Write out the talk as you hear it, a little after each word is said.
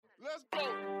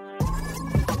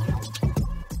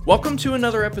Welcome to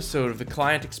another episode of the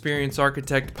Client Experience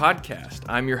Architect podcast.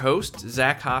 I'm your host,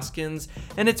 Zach Hoskins,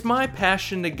 and it's my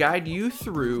passion to guide you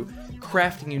through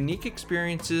crafting unique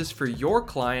experiences for your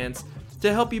clients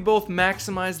to help you both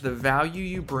maximize the value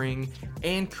you bring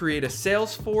and create a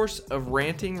sales force of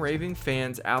ranting, raving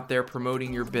fans out there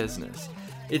promoting your business.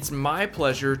 It's my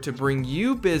pleasure to bring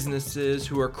you businesses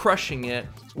who are crushing it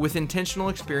with intentional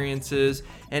experiences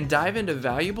and dive into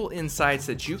valuable insights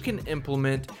that you can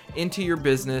implement into your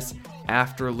business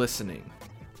after listening.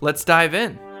 Let's dive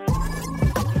in.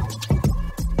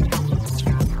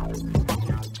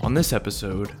 On this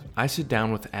episode, I sit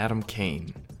down with Adam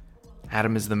Kane.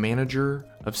 Adam is the manager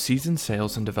of season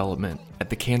sales and development at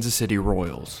the Kansas City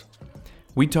Royals.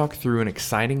 We talk through an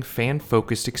exciting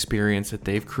fan-focused experience that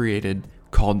they've created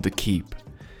called The Keep.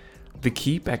 The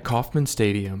Keep at Kauffman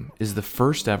Stadium is the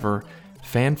first ever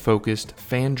fan-focused,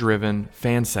 fan-driven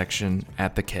fan section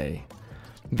at the K.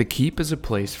 The Keep is a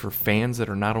place for fans that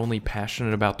are not only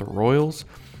passionate about the Royals,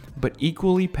 but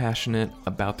equally passionate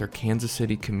about their Kansas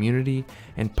City community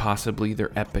and possibly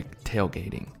their epic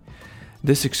tailgating.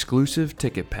 This exclusive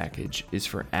ticket package is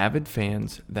for avid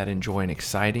fans that enjoy an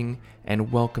exciting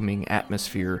and welcoming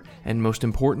atmosphere and, most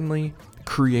importantly,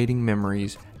 creating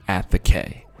memories at the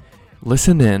K.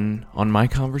 Listen in on my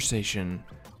conversation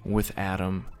with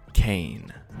Adam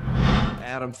Kane.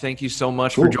 Adam, thank you so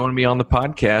much for joining me on the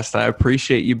podcast. I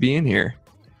appreciate you being here.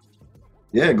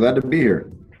 Yeah, glad to be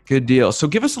here. Good deal. So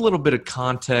give us a little bit of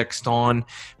context on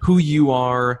who you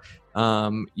are,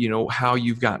 how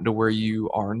you've gotten to where you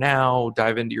are now.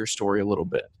 Dive into your story a little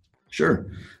bit. Sure.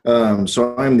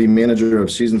 So I'm the manager of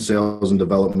season sales and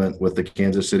development with the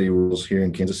Kansas City Royals here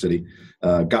in Kansas City.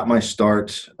 Got my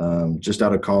start just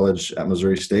out of college at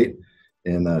Missouri State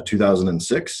in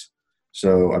 2006.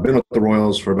 So I've been with the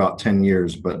Royals for about 10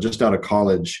 years, but just out of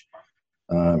college,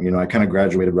 I kind of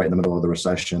graduated right in the middle of the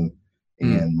recession,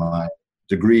 and my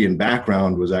degree and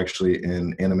background was actually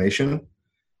in animation.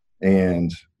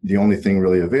 And the only thing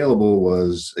really available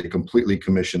was a completely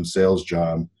commissioned sales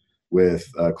job with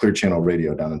Clear Channel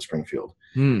Radio down in Springfield.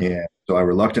 And so I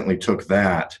reluctantly took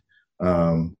that.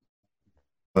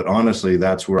 But honestly,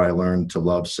 that's where I learned to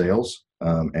love sales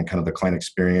and kind of the client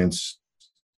experience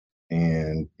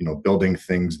and, building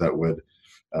things that would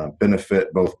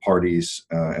benefit both parties.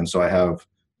 And so I have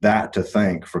that to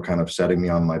thank for kind of setting me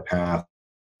on my path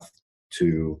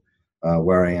to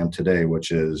where I am today,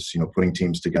 which is, putting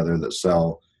teams together that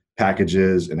sell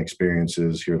packages and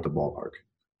experiences here at the ballpark.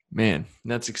 Man,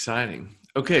 that's exciting.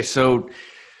 Okay, so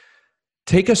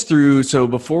take us through, so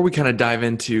before we kind of dive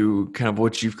into kind of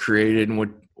what you've created and what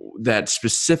that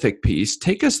specific piece,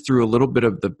 take us through a little bit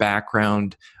of the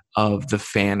background of the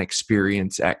fan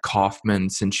experience at Kauffman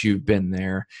since you've been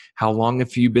there. How long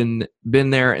have you been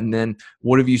there? And then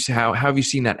how have you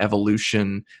seen that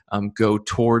evolution go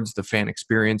towards the fan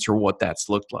experience, or what that's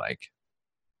looked like?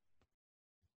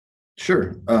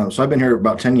 Sure. So I've been here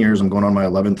about 10 years. I'm going on my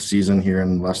 11th season here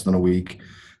in less than a week.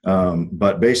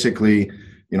 But basically,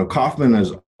 Kauffman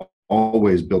has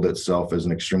always built itself as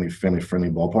an extremely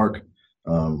family-friendly ballpark,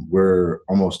 where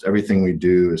almost everything we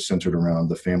do is centered around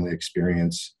the family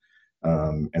experience.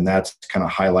 And that's kind of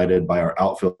highlighted by our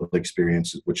outfield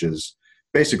experience, which is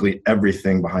basically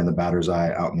everything behind the batter's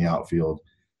eye out in the outfield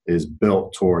is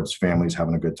built towards families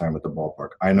having a good time at the ballpark.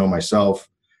 I know myself,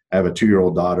 I have a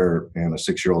 2-year-old daughter and a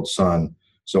 6-year-old son.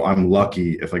 So I'm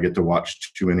lucky if I get to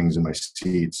watch 2 innings in my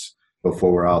seats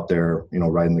before we're out there,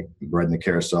 riding the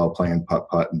carousel, playing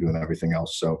putt-putt and doing everything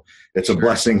else. So it's a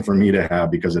blessing for me to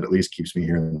have, because it at least keeps me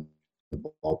here in the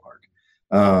ballpark.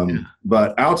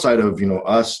 But outside of,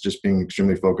 us just being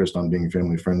extremely focused on being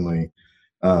family friendly,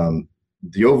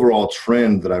 the overall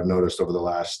trend that I've noticed over the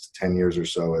last 10 years or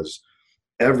so is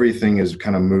everything is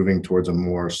kind of moving towards a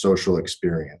more social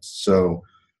experience. So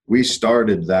we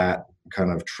started that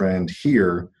kind of trend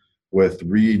here with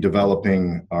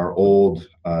redeveloping our old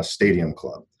stadium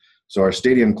club. So our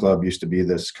stadium club used to be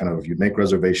this kind of, you'd make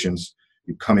reservations,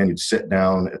 you'd come in, you'd sit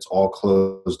down, it's all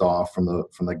closed off from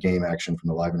the game action, from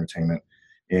the live entertainment,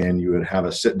 and you would have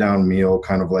a sit-down meal,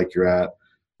 kind of like you're at,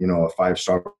 a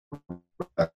 5-star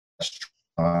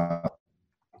restaurant,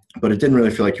 but it didn't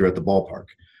really feel like you're at the ballpark.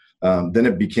 Then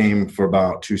it became, for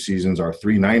about 2 seasons, our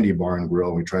 390 bar and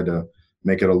grill. We tried to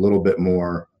make it a little bit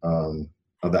more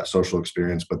of that social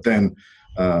experience. But then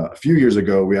a few years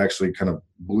ago, we actually kind of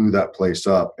blew that place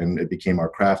up, and it became our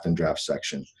craft and draft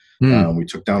section. We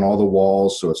took down all the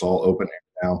walls, so it's all open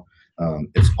air now.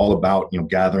 It's all about,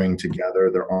 gathering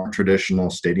together. There aren't traditional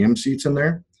stadium seats in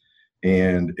there,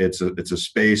 and it's a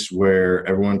space where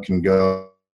everyone can go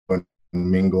and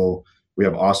mingle We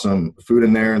have awesome food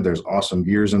in there. There's awesome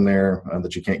beers in there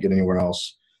that you can't get anywhere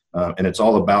else. And it's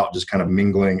all about just kind of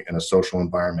mingling in a social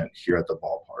environment here at the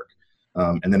ballpark.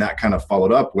 And then that kind of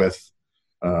followed up with,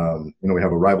 we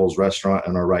have a Rivals restaurant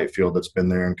in our right field that's been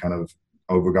there and kind of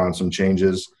overgone some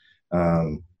changes.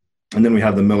 And then we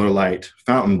have the Miller Lite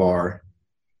Fountain Bar,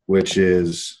 which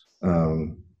is,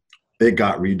 it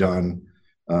got redone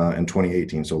in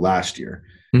 2018, so last year.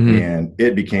 Mm-hmm. And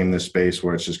it became this space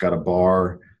where it's just got a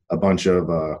bar, a bunch of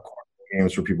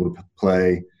games for people to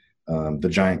play, the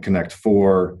Giant Connect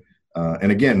 4.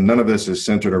 And again, none of this is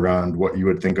centered around what you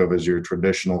would think of as your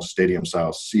traditional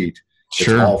stadium-style seat.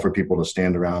 Sure. It's all for people to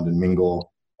stand around and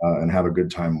mingle and have a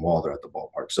good time while they're at the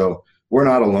ballpark. So we're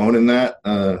not alone in that,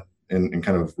 in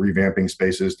kind of revamping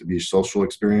spaces to be social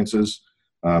experiences.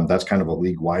 That's kind of a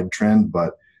league-wide trend,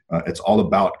 but it's all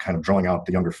about kind of drawing out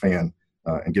the younger fan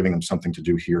and giving them something to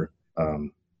do here,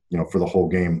 for the whole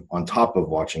game on top of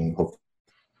watching, hopefully,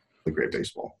 great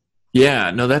baseball.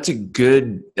 Yeah, no, that's a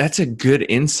good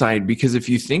insight, because if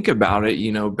you think about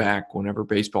it, back whenever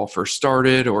baseball first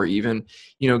started, or even,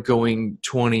 going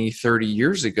 20, 30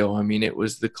 years ago, I mean, it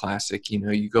was the classic,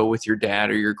 you go with your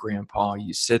dad or your grandpa,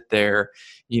 you sit there,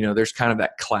 there's kind of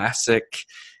that classic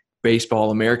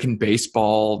American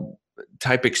baseball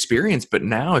type experience. But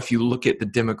now if you look at the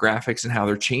demographics and how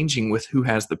they're changing with who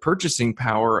has the purchasing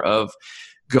power of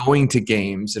going to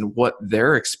games and what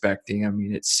they're expecting, I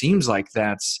mean, it seems like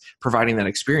that's providing that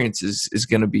experience is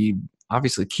going to be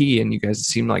obviously key, and you guys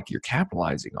seem like you're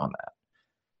capitalizing on that.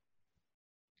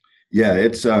 Yeah,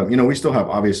 it's we still have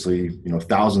obviously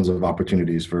thousands of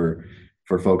opportunities for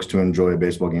folks to enjoy a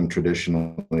baseball game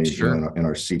traditionally. Sure. in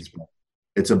our seats.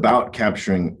 It's about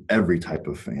capturing every type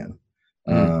of fan.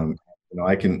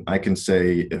 I can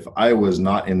say, if I was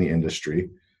not in the industry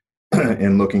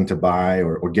and looking to buy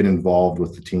or get involved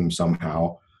with the team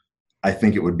somehow, I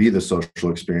think it would be the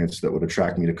social experience that would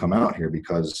attract me to come out here,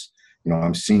 because,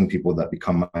 I'm seeing people that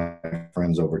become my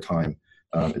friends over time.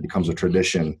 It becomes a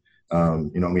tradition.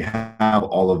 We have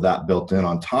all of that built in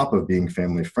on top of being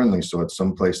family friendly. So it's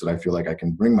some place that I feel like I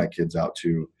can bring my kids out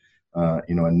to,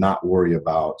 and not worry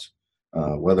about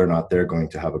whether or not they're going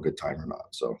to have a good time or not.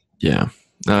 So, yeah.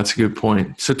 No, that's a good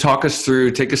point. So take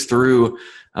us through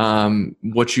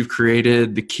what you've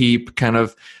created, the Keep, kind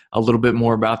of a little bit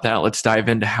more about that. Let's dive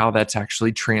into how that's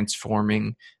actually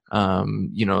transforming,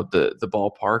 the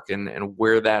ballpark and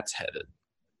where that's headed.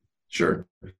 Sure.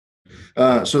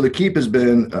 So the Keep has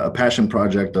been a passion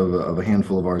project of a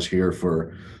handful of ours here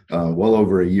for well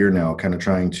over a year now, kind of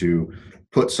trying to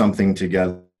put something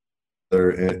together.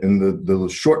 And the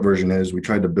short version is, we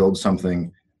tried to build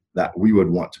something that we would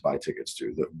want to buy tickets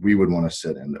to, that we would want to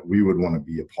sit in, that we would want to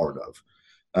be a part of.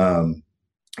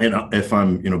 And if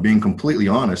I'm, being completely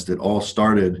honest, it all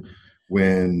started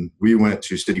when we went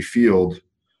to Citi Field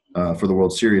for the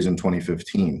World Series in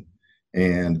 2015.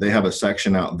 And they have a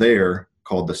section out there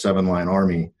called the Seven Line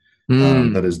Army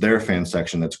that is their fan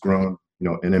section that's grown,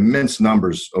 in immense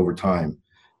numbers over time.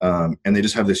 And they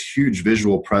just have this huge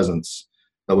visual presence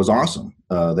that was awesome.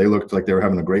 They looked like they were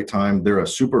having a great time. They're a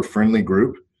super friendly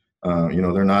group.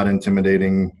 They're not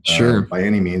intimidating by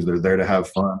any means. They're there to have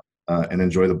fun and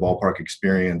enjoy the ballpark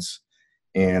experience.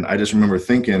 And I just remember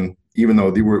thinking, even though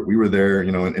we were there,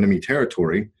 in enemy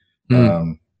territory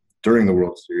during the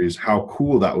World Series, how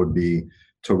cool that would be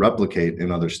to replicate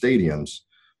in other stadiums.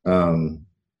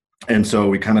 And so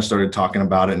we kind of started talking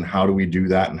about it, and how do we do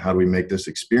that, and how do we make this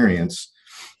experience?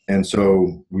 And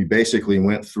so we basically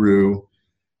went through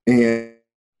and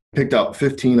picked out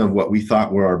 15 of what we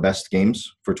thought were our best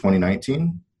games for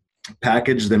 2019,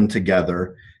 packaged them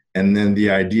together, and then the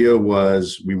idea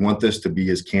was, we want this to be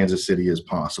as Kansas City as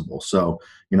possible. So,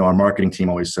 our marketing team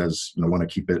always says, want to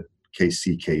keep it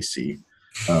KC.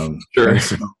 Sure.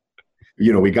 So,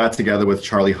 we got together with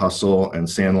Charlie Hustle and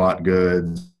Sandlot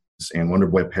Goods and Wonder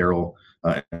Boy Apparel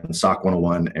and Sock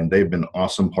 101, and they've been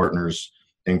awesome partners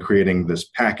in creating this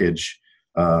package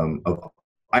of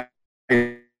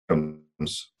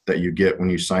items that you get when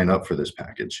you sign up for this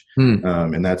package.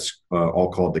 And that's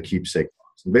all called the Keepsake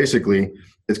Box. And basically,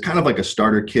 it's kind of like a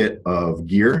starter kit of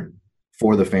gear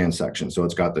for the fan section. So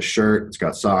it's got the shirt, it's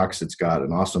got socks, it's got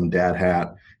an awesome dad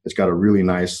hat, it's got a really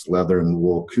nice leather and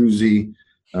wool koozie.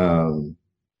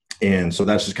 And so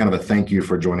that's just kind of a thank you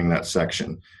for joining that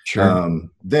section. Sure.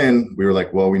 Then we were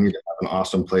like, well, we need to have an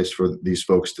awesome place for these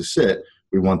folks to sit.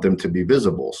 We want them to be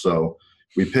visible. So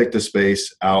we picked a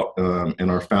space out in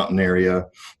our fountain area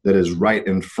that is right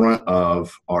in front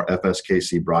of our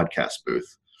FSKC broadcast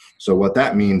booth. So what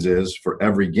that means is, for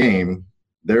every game,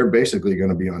 they're basically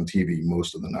going to be on TV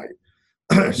most of the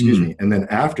night. Excuse me. And then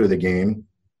after the game,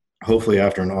 hopefully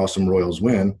after an awesome Royals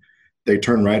win, they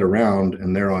turn right around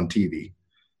and they're on TV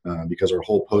because our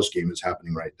whole post game is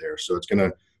happening right there. So it's going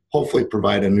to hopefully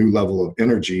provide a new level of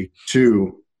energy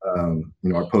to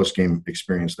our post game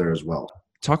experience there as well.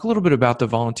 Talk a little bit about the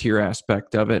volunteer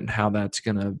aspect of it and how that's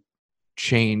going to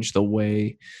change the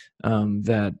way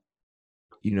that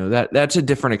that's a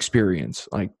different experience.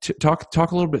 Like talk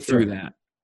a little bit through that.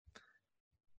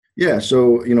 Yeah.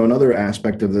 So, another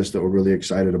aspect of this that we're really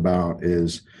excited about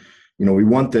is, we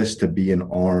want this to be an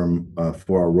arm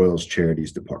for our Royals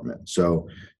Charities department. So,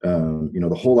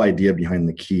 the whole idea behind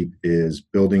the Keep is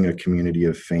building a community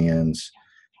of fans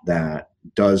that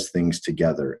does things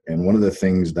together. And one of the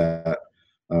things that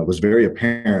was very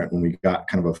apparent when we got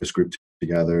kind of a focus group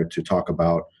together to talk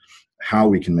about how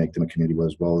we can make them a community,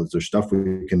 as well as there's stuff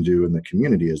we can do in the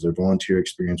community, is there volunteer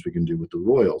experience we can do with the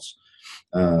Royals.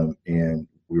 And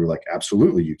we were like,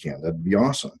 absolutely, you can. That'd be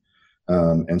awesome.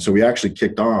 And so we actually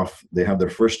kicked off. They have their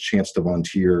first chance to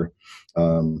volunteer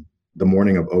the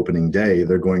morning of opening day.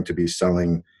 They're going to be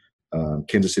selling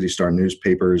Kansas City Star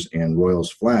newspapers and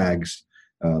Royals flags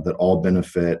that all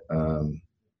benefit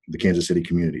the Kansas City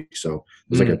community. So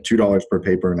there's like a $2 per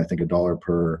paper and I think $1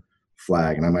 per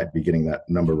flag. And I might be getting that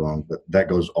number wrong, but that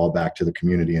goes all back to the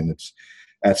community. And it's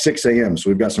at 6 a.m. So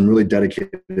we've got some really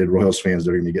dedicated Royals fans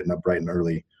that are going to be getting up bright and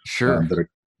early. Sure. That are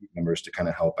members to kind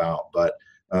of help out. But,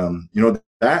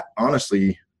 that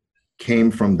honestly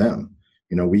came from them.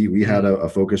 We had a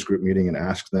focus group meeting and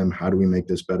asked them, how do we make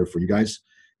this better for you guys?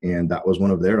 And that was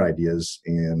one of their ideas.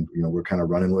 And, we're kind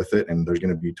of running with it. And there's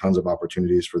going to be tons of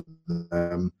opportunities for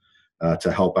them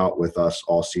to help out with us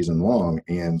all season long.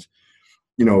 And,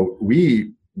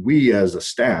 we as a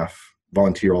staff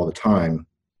volunteer all the time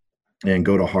and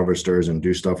go to Harvesters and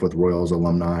do stuff with Royals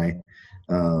alumni.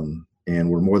 And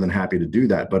we're more than happy to do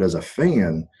that. But as a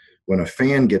fan, when a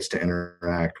fan gets to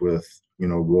interact with,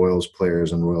 Royals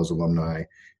players and Royals alumni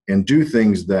and do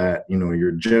things that,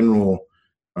 your general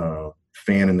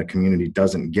fan in the community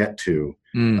doesn't get to,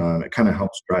 it kind of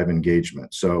helps drive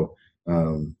engagement. So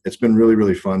it's been really,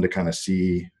 really fun to kind of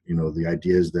see, the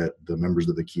ideas that the members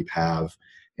of the Keep have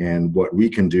and what we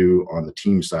can do on the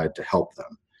team side to help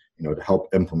them, to help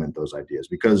implement those ideas.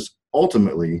 Because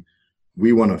ultimately,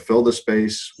 we want to fill the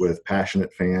space with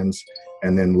passionate fans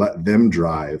and then let them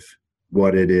drive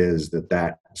what it is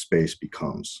that space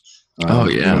becomes. And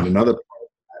another part of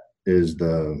that is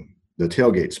the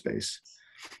tailgate space.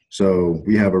 So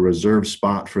we have a reserved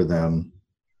spot for them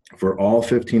for all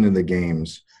 15 of the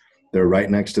games. They're right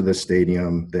next to the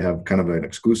stadium. They have kind of an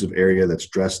exclusive area that's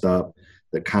dressed up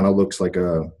that kind of looks like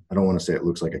I don't want to say it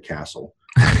looks like a castle,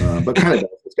 but kind of does.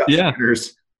 It's got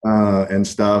speakers and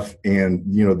stuff. And,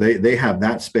 they have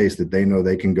that space that they know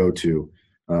they can go to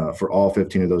for all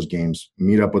 15 of those games,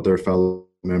 meet up with their fellow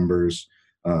members.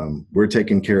 We're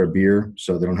taking care of beer,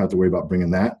 so they don't have to worry about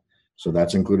bringing that. So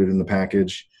that's included in the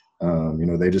package.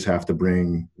 They just have to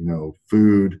bring,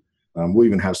 food. We'll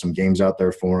even have some games out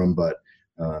there for them, but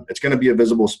it's going to be a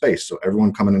visible space. So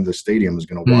everyone coming into the stadium is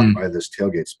going to walk by this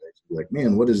tailgate space. Be like,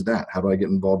 man, what is that? How do I get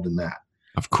involved in that?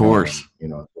 Of course.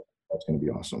 That's going to be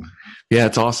awesome. Yeah,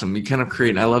 it's awesome. You kind of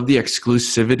create, I love the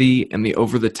exclusivity and the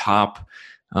over-the-top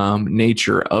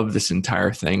nature of this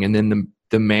entire thing. And then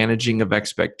the managing of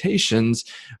expectations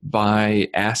by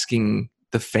asking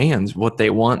the fans what they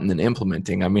want and then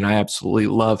implementing. I mean, I absolutely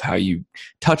love how you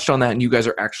touched on that and you guys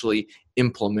are actually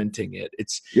implementing it.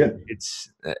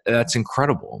 That's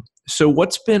incredible. So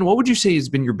what would you say has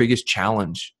been your biggest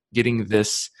challenge getting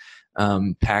this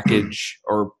package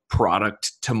or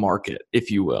product to market, if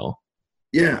you will?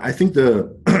 Yeah, I think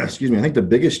the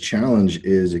biggest challenge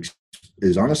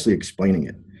is honestly explaining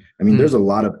it. I mean, there's a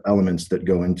lot of elements that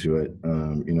go into it.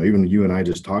 Even you and I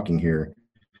just talking here,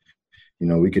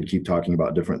 we could keep talking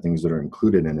about different things that are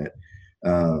included in it.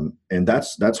 And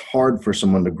that's hard for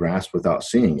someone to grasp without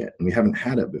seeing it. And we haven't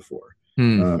had it before.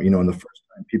 And the first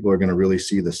time people are going to really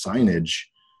see the signage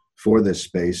for this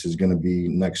space is going to be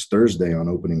next Thursday on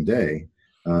opening day.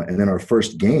 And then our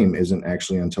first game isn't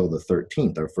actually until the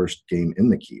 13th. Our first game in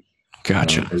the Keep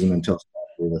Gotcha. Isn't until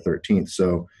the 13th.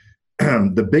 So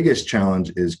the biggest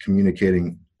challenge is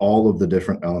communicating all of the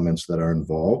different elements that are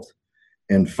involved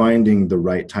and finding the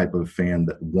right type of fan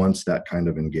that wants that kind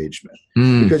of engagement.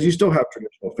 Because you still have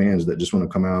traditional fans that just want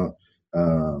to come out,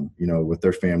 with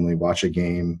their family, watch a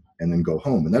game, and then go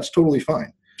home. And that's totally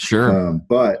fine. Sure.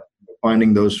 But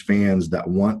finding those fans that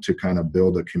want to kind of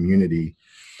build a community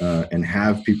and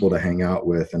have people to hang out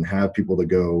with and have people to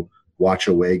go watch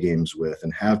away games with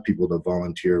and have people to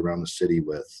volunteer around the city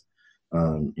with,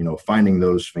 finding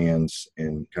those fans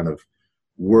and kind of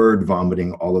word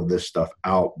vomiting all of this stuff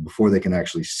out before they can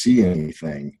actually see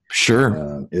anything.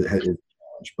 Sure. It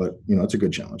challenge, but it's a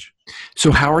good challenge.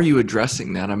 So how are you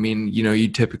addressing that? I mean, you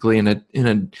typically in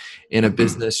a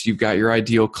business, you've got your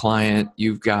ideal client,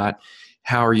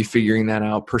 how are you figuring that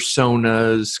out?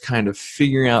 Personas, kind of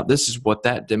figuring out this is what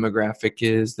that demographic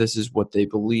is, this is what they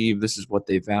believe, this is what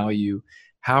they value.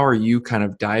 How are you kind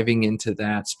of diving into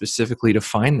that specifically to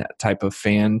find that type of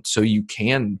fan so you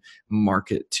can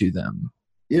market to them?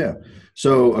 Yeah.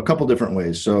 So a couple different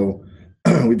ways. So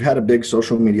we've had a big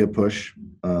social media push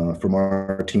from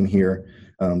our team here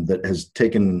that has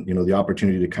taken, the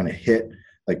opportunity to kind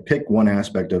of pick one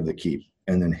aspect of the Keep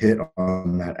and then hit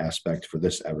on that aspect for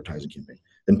this advertising campaign.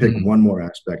 Then pick one more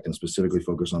aspect and specifically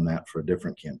focus on that for a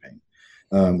different campaign.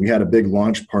 We had a big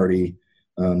launch party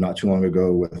not too long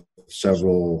ago with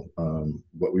several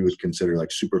what we would consider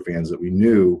like super fans that we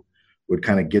knew would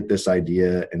kind of get this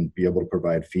idea and be able to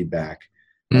provide feedback.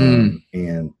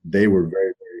 And they were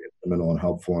very, very instrumental and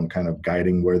helpful in kind of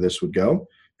guiding where this would go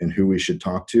and who we should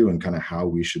talk to and kind of how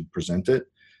we should present it.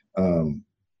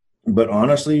 But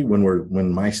honestly,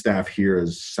 when my staff here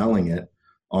is selling it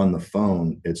on the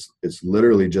phone, it's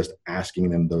literally just asking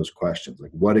them those questions.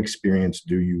 Like, what experience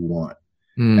do you want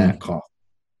at Kaufman?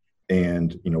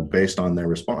 And, based on their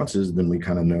responses, then we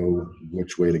kind of know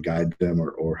which way to guide them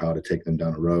or how to take them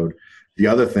down a road. The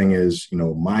other thing is,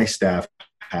 my staff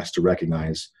has to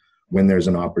recognize when there's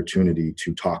an opportunity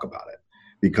to talk about it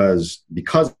because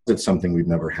it's something we've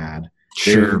never had.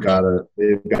 Sure.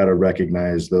 They've got to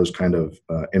recognize those kind of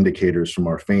indicators from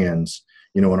our fans.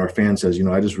 When our fan says,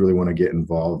 I just really want to get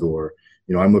involved, or,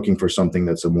 I'm looking for something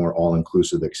that's a more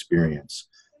all-inclusive experience.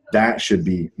 That should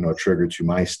be, a trigger to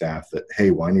my staff that,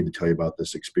 hey, well, I need to tell you about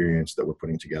this experience that we're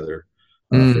putting together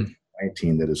for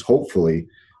 19 that is hopefully,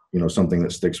 something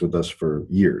that sticks with us for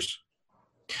years.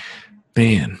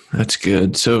 Man, that's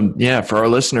good. So yeah, for our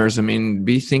listeners, I mean,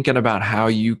 be thinking about how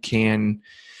you can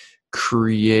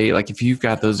create, like if you've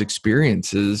got those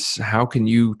experiences, how can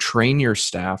you train your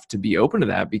staff to be open to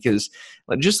that? Because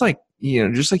just like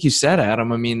you said,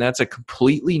 Adam, I mean, that's a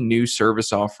completely new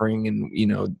service offering.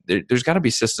 And, there's got to be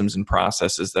systems and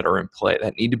processes that are in play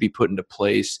that need to be put into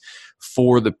place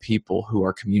for the people who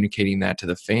are communicating that to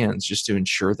the fans, just to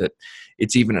ensure that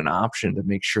it's even an option to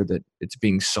make sure that it's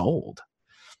being sold.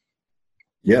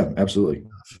 Yeah, absolutely.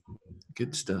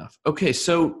 Good stuff. Okay,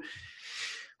 so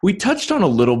we touched on a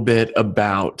little bit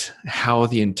about how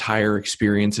the entire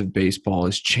experience of baseball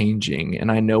is changing.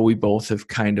 And I know we both have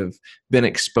kind of been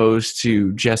exposed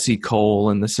to Jesse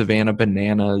Cole and the Savannah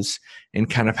Bananas and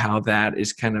kind of how that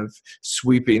is kind of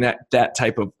sweeping that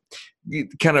type of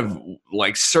kind of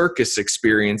like circus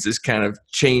experience is kind of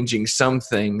changing some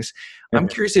things. I'm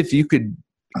curious if you could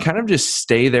kind of just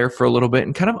stay there for a little bit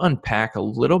and kind of unpack a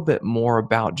little bit more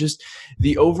about just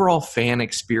the overall fan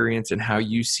experience and how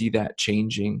you see that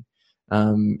changing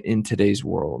in today's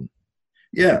world.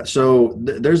 Yeah. So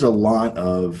there's a lot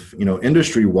of,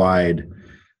 industry-wide,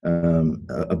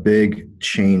 a big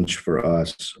change for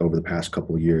us over the past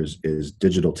couple of years is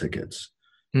digital tickets.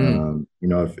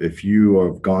 If you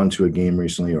have gone to a game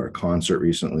recently or a concert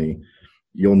recently,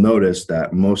 you'll notice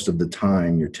that most of the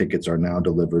time your tickets are now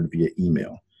delivered via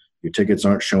email. Your tickets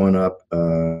aren't showing up,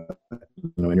 in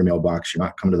your mailbox. You're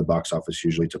not coming to the box office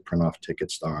usually to print off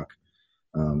ticket stock.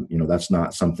 That's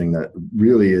not something that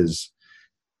really is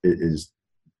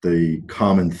the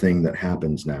common thing that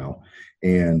happens now.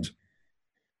 And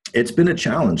it's been a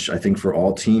challenge, I think, for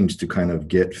all teams to kind of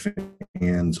get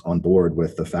fans on board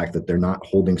with the fact that they're not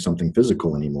holding something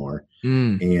physical anymore.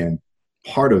 And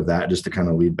part of that, just to kind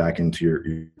of lead back into your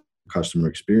customer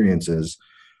experiences,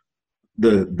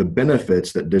 the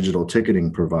benefits that digital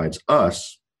ticketing provides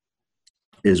us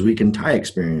is we can tie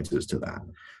experiences to that.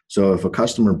 So if a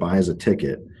customer buys a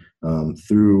ticket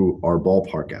through our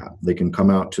ballpark app, they can come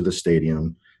out to the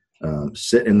stadium,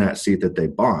 sit in that seat that they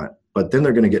bought, but then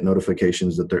they're going to get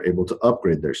notifications that they're able to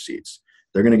upgrade their seats.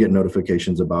 They're going to get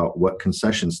notifications about what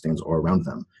concession stands are around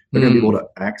them. They're going to be able to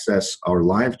access our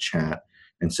live chat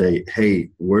and say, hey,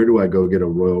 where do I go get a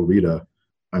Royal Rita?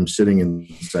 I'm sitting in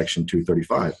section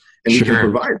 235. And we can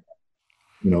provide,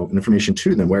 information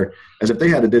to them. Whereas if they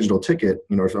had a digital ticket,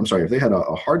 if they had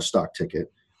a hard stock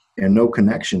ticket and no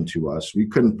connection to us, we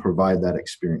couldn't provide that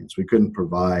experience. We couldn't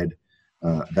provide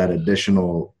that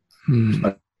additional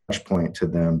touch point to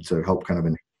them to help kind of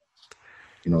enhance,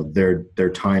 their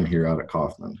time here out at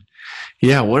Kaufman.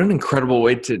 Yeah, what an incredible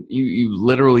way to you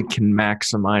literally can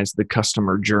maximize the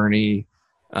customer journey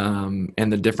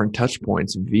and the different touch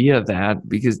points via that,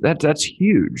 because that's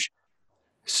huge.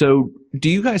 So do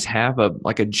you guys have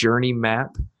a journey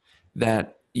map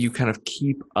that you kind of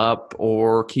keep up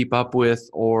with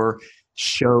or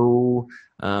show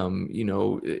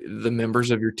the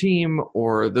members of your team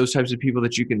or those types of people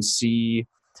that you can see.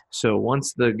 So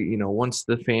once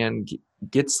the fan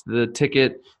gets the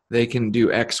ticket, they can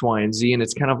do X, Y, and Z, and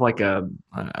it's kind of like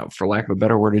for lack of a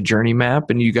better word, a journey map,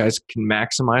 and you guys can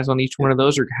maximize on each one of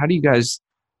those. Or how do you guys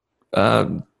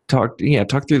talk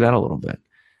through that a little bit?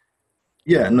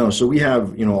 Yeah, no. So we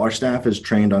have, our staff is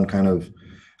trained on kind of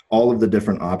all of the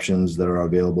different options that are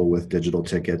available with digital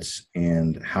tickets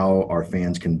and how our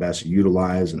fans can best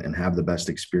utilize and have the best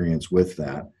experience with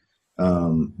that.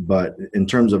 But in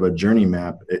terms of a journey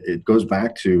map, it goes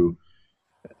back to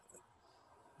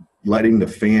letting the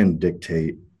fan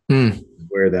dictate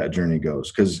where that journey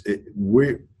goes. Because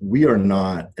we are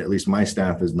not, at least my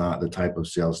staff is not the type of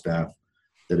sales staff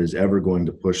that is ever going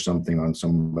to push something on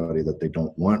somebody that they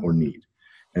don't want or need.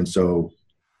 And so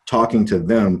talking to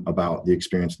them about the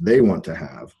experience they want to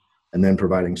have and then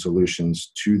providing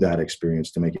solutions to that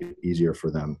experience to make it easier for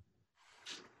them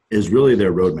is really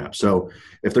their roadmap. So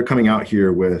if they're coming out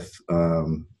here with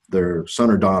their son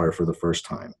or daughter for the first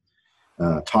time,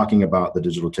 talking about the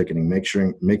digital ticketing,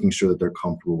 making sure that they're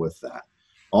comfortable with that.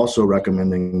 Also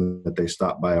recommending that they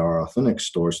stop by our Authentic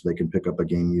store so they can pick up a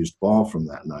game used ball from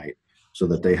that night so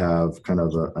that they have kind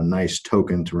of a nice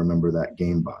token to remember that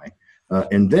game by.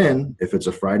 And then if it's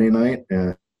a Friday night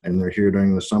and they're here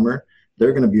during the summer,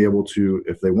 they're going to be able to,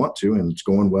 if they want to, and it's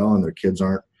going well and their kids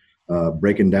aren't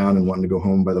breaking down and wanting to go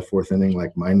home by the fourth inning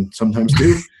like mine sometimes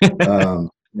do,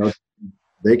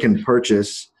 they can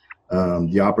purchase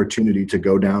the opportunity to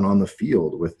go down on the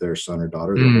field with their son or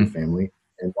daughter, their whole family,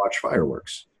 and watch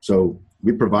fireworks. So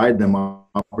we provide them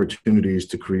opportunities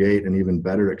to create an even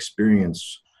better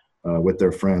experience with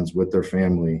their friends, with their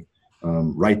family,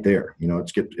 right there.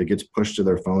 It gets pushed to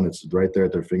their phone. It's right there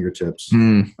at their fingertips.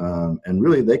 And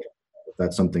really they can, if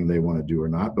that's something they want to do or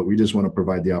not, but we just want to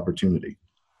provide the opportunity.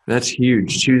 That's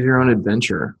huge. Choose your own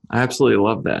adventure. I absolutely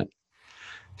love that.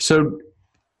 So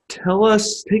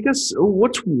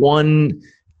what's one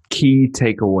key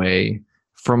takeaway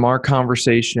from our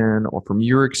conversation or from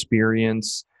your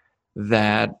experience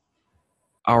that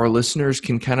our listeners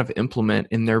can kind of implement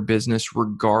in their business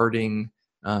regarding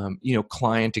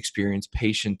client experience,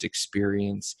 patient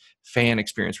experience, fan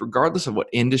experience, regardless of what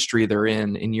industry they're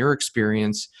in your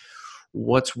experience,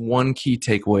 what's one key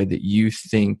takeaway that you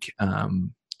think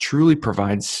truly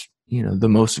provides, the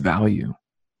most value?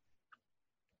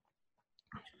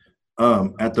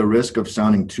 At the risk of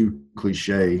sounding too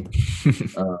cliche,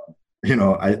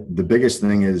 the biggest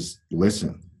thing is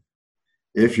listen.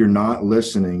 If you're not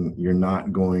listening, you're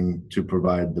not going to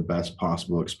provide the best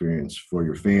possible experience for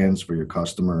your fans, for your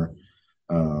customer,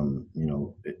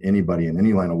 anybody in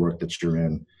any line of work that you're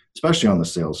in, especially on the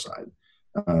sales side.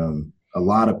 A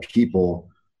lot of people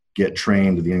get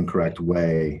trained the incorrect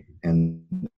way, and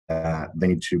that they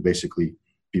need to basically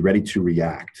be ready to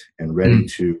react and ready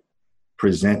to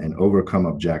present and overcome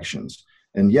objections.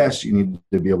 And yes, you need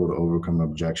to be able to overcome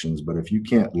objections, but if you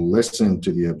can't listen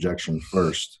to the objection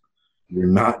first, you're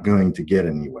not going to get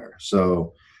anywhere.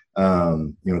 So,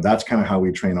 that's kind of how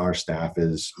we train our staff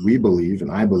is we believe,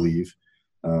 and I believe,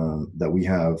 that we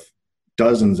have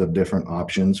dozens of different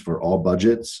options for all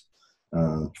budgets,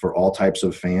 for all types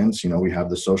of fans. We have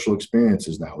the social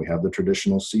experiences now. We have the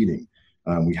traditional seating.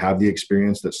 We have the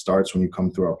experience that starts when you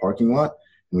come through our parking lot.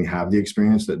 And we have the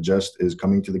experience that just is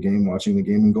coming to the game, watching the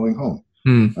game, and going home.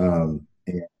 And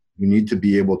you need to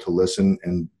be able to listen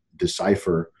and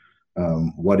decipher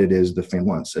what it is the fan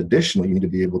wants. Additionally, you need to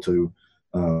be able to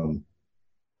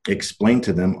explain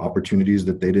to them opportunities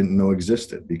that they didn't know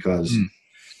existed, because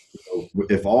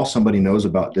if all somebody knows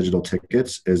about digital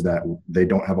tickets is that they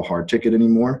don't have a hard ticket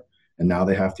anymore and now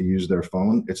they have to use their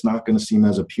phone, it's not going to seem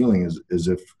as appealing as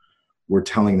if we're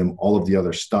telling them all of the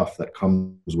other stuff that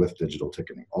comes with digital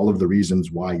ticketing, all of the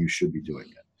reasons why you should be doing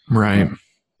it. Right.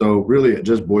 So really it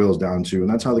just boils down to, and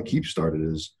that's how the Keep started,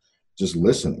 is just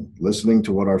listening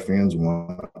to what our fans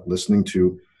want, listening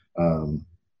to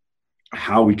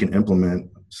how we can implement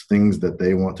things that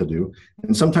they want to do.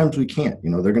 And sometimes we can't.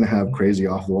 They're going to have crazy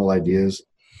off-the-wall ideas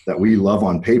that we love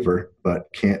on paper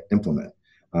but can't implement.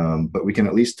 But we can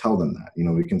at least tell them that.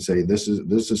 We can say this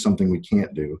is something we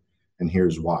can't do, and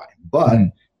here's why. But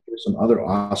here's some other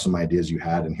awesome ideas you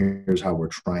had, and here's how we're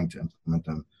trying to implement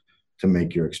them to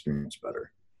make your experience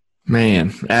better.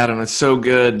 Man, Adam, it's so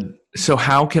good. So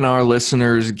how can our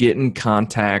listeners get in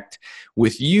contact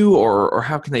with you, or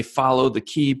how can they follow the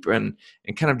Keep and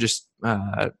kind of just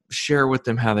share with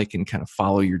them how they can kind of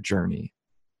follow your journey?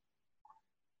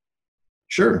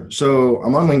 Sure. So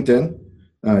I'm on LinkedIn.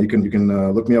 You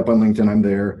can look me up on LinkedIn. I'm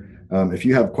there. If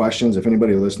you have questions, if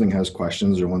anybody listening has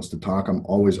questions or wants to talk, I'm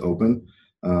always open.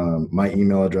 My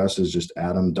email address is just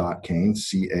adam.cain,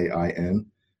 CAIN,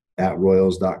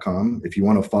 @royals.com. If you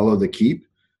want to follow The Keep,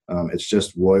 it's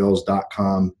just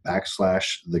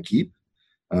royals.com/The Keep.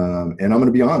 And I'm going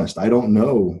to be honest, I don't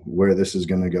know where this is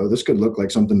going to go. This could look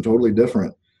like something totally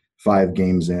different 5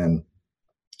 games in,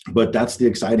 but that's the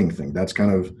exciting thing. That's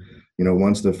kind of,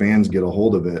 once the fans get a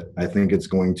hold of it, I think it's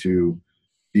going to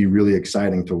be really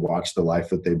exciting to watch the life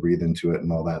that they breathe into it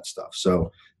and all that stuff.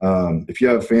 So if you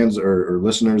have fans or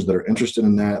listeners that are interested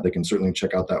in that, they can certainly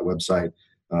check out that website.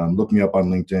 Look me up on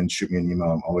LinkedIn, shoot me an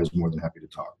email. I'm always more than happy to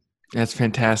talk. That's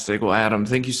fantastic. Well, Adam,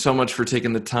 thank you so much for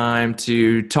taking the time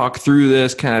to talk through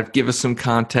this, kind of give us some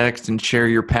context and share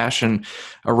your passion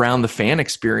around the fan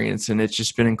experience. And it's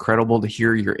just been incredible to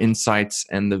hear your insights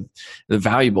and the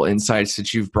valuable insights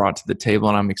that you've brought to the table.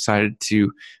 And I'm excited to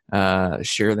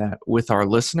share that with our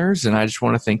listeners. And I just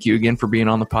want to thank you again for being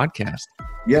on the podcast.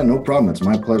 Yeah, no problem. It's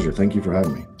my pleasure. Thank you for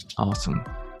having me. Awesome.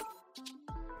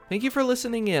 Thank you for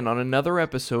listening in on another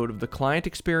episode of the Client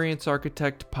Experience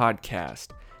Architect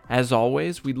podcast. As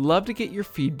always, we'd love to get your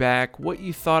feedback, what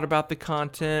you thought about the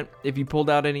content, if you pulled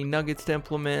out any nuggets to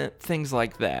implement, things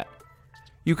like that.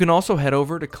 You can also head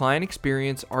over to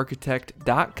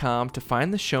clientexperiencearchitect.com to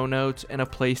find the show notes and a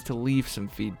place to leave some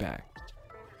feedback.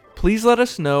 Please let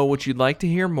us know what you'd like to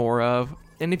hear more of,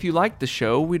 and if you like the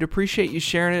show, we'd appreciate you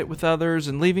sharing it with others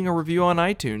and leaving a review on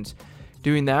iTunes.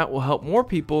 Doing that will help more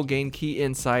people gain key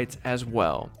insights as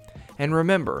well. And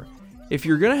remember, if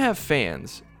you're going to have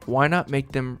fans, why not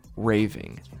make them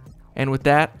raving? And with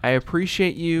that, I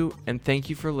appreciate you and thank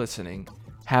you for listening.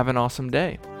 Have an awesome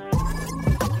day.